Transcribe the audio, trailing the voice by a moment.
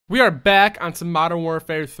We are back on some Modern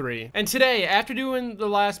Warfare 3. And today, after doing the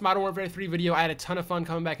last Modern Warfare 3 video, I had a ton of fun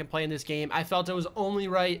coming back and playing this game. I felt it was only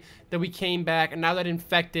right that we came back, and now that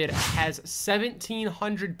Infected has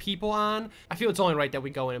 1,700 people on, I feel it's only right that we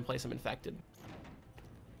go in and play some Infected.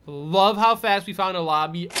 Love how fast we found a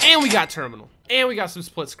lobby, and we got terminal, and we got some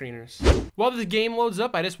split screeners. While the game loads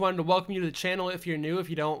up, I just wanted to welcome you to the channel. If you're new, if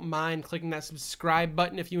you don't mind clicking that subscribe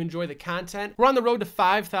button if you enjoy the content. We're on the road to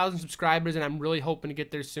 5,000 subscribers, and I'm really hoping to get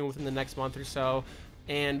there soon within the next month or so.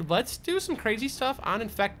 And let's do some crazy stuff on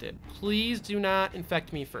Infected. Please do not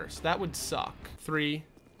infect me first. That would suck. 3,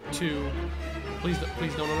 2, please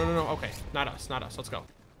no. Okay, not us. Let's go.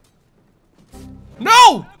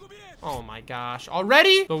 No! Oh my gosh,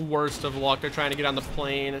 already? The worst of luck. They're trying to get on the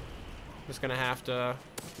plane. I'm just gonna have to,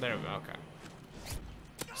 there we go, okay.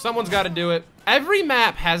 Someone's gotta do it. Every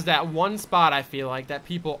map has that one spot, I feel like, that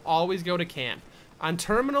people always go to camp. On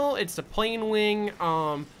Terminal, it's the plane wing.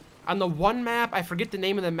 On the one map, I forget the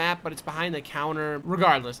name of the map, but it's behind the counter.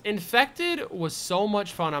 Regardless, Infected was so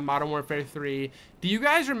much fun on Modern Warfare 3. Do you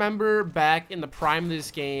guys remember back in the prime of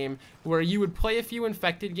this game where you would play a few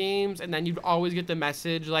Infected games and then you'd always get the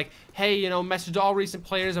message like, hey, you know, message to all recent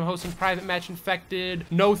players, I'm hosting private match Infected,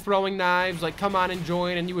 no throwing knives, like come on and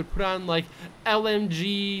join, and you would put on like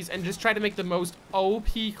LMGs and just try to make the most OP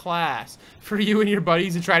class for you and your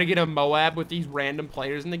buddies to try to get a moab with these random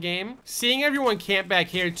players in the game. Seeing everyone camp back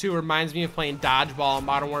here too reminds me of playing dodgeball in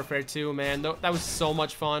Modern Warfare 2, man. That was so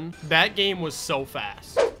much fun. That game was so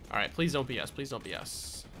fast. All right, please don't be us. Please don't be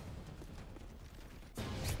us.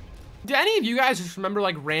 Do any of you guys just remember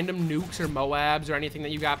like random nukes or moabs or anything that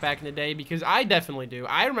you got back in the day? Because I definitely do.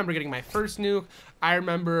 I remember getting my first nuke. I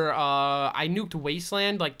remember I nuked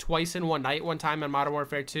Wasteland like twice in one night one time on Modern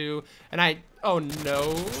Warfare 2. And oh no.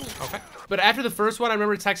 Okay. But after the first one, I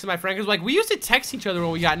remember texting my friend because like we used to text each other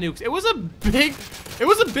when we got nukes. It was a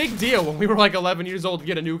big deal when we were like 11 years old to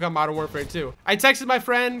get a nuke on Modern Warfare 2. I texted my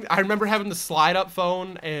friend. I remember having the slide up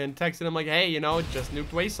phone and texting him like, hey, you know, just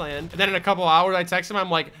nuked Wasteland. And then in a couple hours, I text him.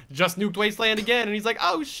 I'm like, just nuked Wasteland again. And he's like,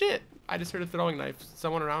 oh shit. I just heard a throwing knife.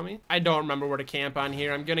 Someone around me? I don't remember where to camp on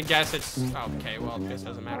here. I'm gonna guess it's, okay, well, this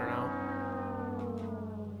doesn't matter now.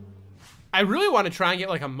 I really want to try and get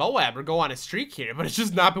like a moab or go on a streak here, but it's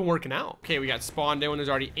just not been working out. Okay, we got spawned in when there's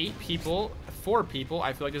already 4 people.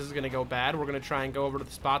 I feel like this is gonna go bad. We're gonna try and go over to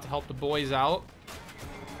the spot to help the boys out.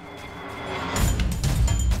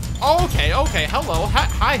 Okay, hello,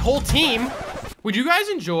 hi whole team. Would you guys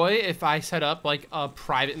enjoy if I set up like a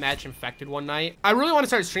private match Infected one night? I really want to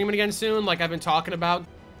start streaming again soon, like I've been talking about.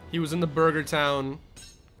 He was in the Burger Town.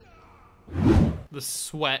 The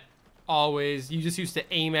sweat, always. You just used to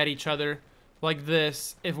aim at each other like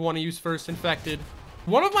this if one of you's first Infected.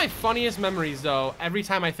 One of my funniest memories though, every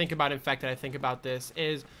time I think about Infected, I think about this,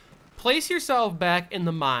 is place yourself back in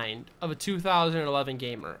the mind of a 2011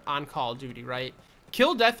 gamer on Call of Duty, right?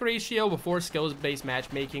 Kill death ratio before skills-based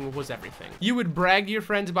matchmaking was everything. You would brag to your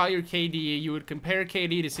friends about your KD, you would compare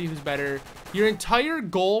KD to see who's better. Your entire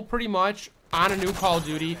goal pretty much on a new Call of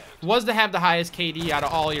Duty was to have the highest KD out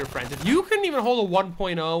of all your friends. If you couldn't even hold a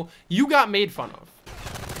 1.0, you got made fun of.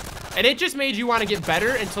 And it just made you want to get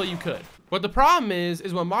better until you could. What the problem is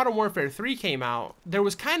when Modern Warfare 3 came out, there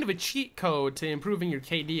was kind of a cheat code to improving your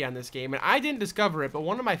KD on this game. And I didn't discover it, but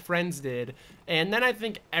one of my friends did. And then I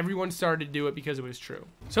think everyone started to do it because it was true.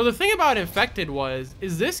 So the thing about Infected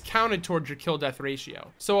is this counted towards your kill death ratio.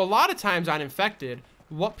 So a lot of times on Infected,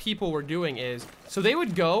 what people were doing is, so they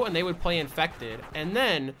would go and they would play Infected. And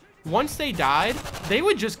then once they died, they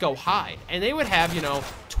would just go hide. And they would have, you know,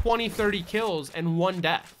 20, 30 kills and 1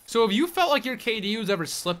 death. So if you felt like your KD was ever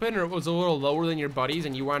slipping or it was a little lower than your buddies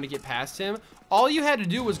and you wanted to get past him, all you had to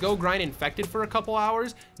do was go grind Infected for a couple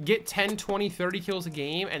hours, get 10, 20, 30 kills a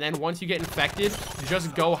game, and then once you get Infected,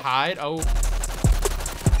 just go hide. Oh.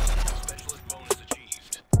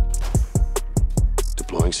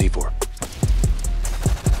 Deploying C4.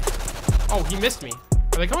 Oh, he missed me.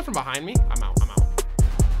 Are they coming from behind me? I'm out.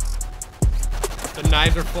 The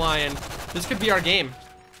knives are flying. This could be our game.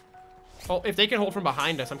 Oh, if they can hold from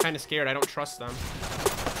behind us, I'm kind of scared. I don't trust them.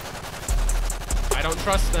 I don't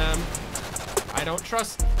trust them. I don't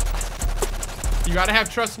trust. You gotta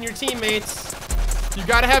have trust in your teammates. You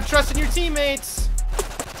gotta have trust in your teammates.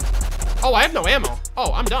 Oh, I have no ammo.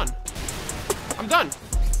 Oh, I'm done. I'm done.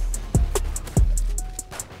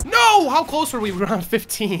 No! How close were we? We were on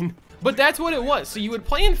 15. But that's what it was. So you would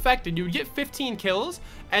play Infected, you would get 15 kills,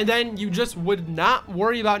 and then you just would not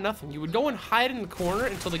worry about nothing. You would go and hide in the corner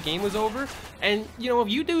until the game was over. And, you know, if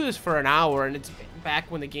you do this for an hour, and it's back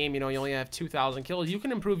when the game, you know, you only have 2,000 kills, you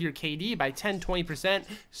can improve your KD by 10, 20%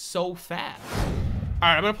 so fast. All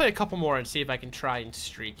right, I'm gonna play a couple more and see if I can try and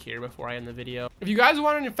streak here before I end the video. If you guys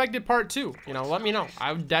want an infected part 2, you know, let me know.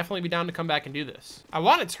 I would definitely be down to come back and do this. I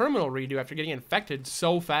want a terminal redo after getting infected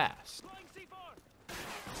so fast.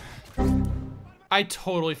 I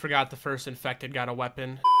totally forgot the first infected got a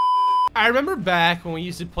weapon. I remember back when we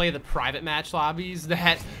used to play the private match lobbies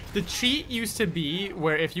that the cheat used to be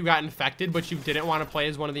where if you got infected but you didn't want to play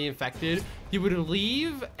as one of the infected, you would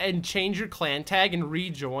leave and change your clan tag and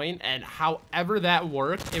rejoin, and however that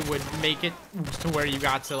worked, it would make it to where you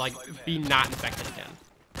got to like be not infected again.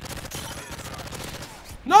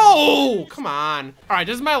 No! Come on. All right,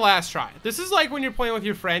 this is my last try. This is like when you're playing with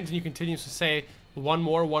your friends and you continue to say, one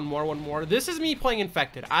more, one more, one more. This is me playing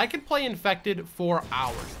infected. I could play infected for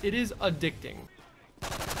hours. It is addicting.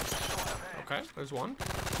 Okay, there's one.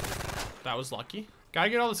 That was lucky. Gotta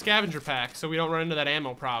get all the scavenger packs so we don't run into that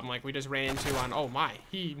ammo problem like we just ran into on, oh my.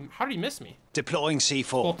 How did he miss me? Deploying C4.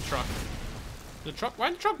 Blow up the truck. The truck, why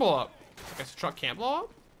did the truck blow up? I guess the truck can't blow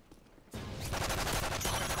up?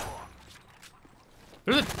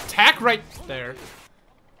 There's a tack right there.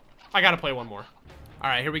 I gotta play one more. All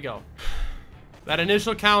right, here we go. That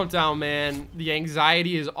initial countdown, man, the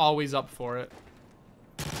anxiety is always up for it.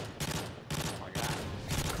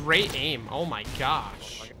 Great aim. Oh my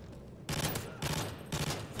gosh.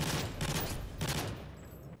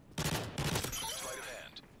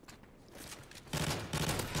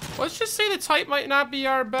 Let's just say the type might not be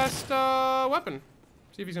our best weapon.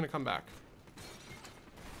 See if he's gonna come back.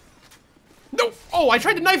 No! Oh, I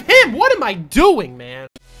tried to knife him! What am I doing, man?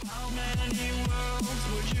 How many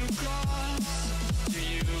worlds would you cross to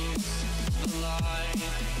use the line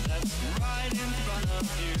that's right in front of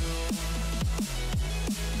you?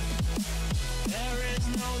 There is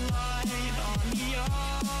no light on the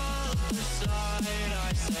other side.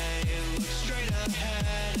 I say look straight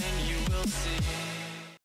ahead and you will see.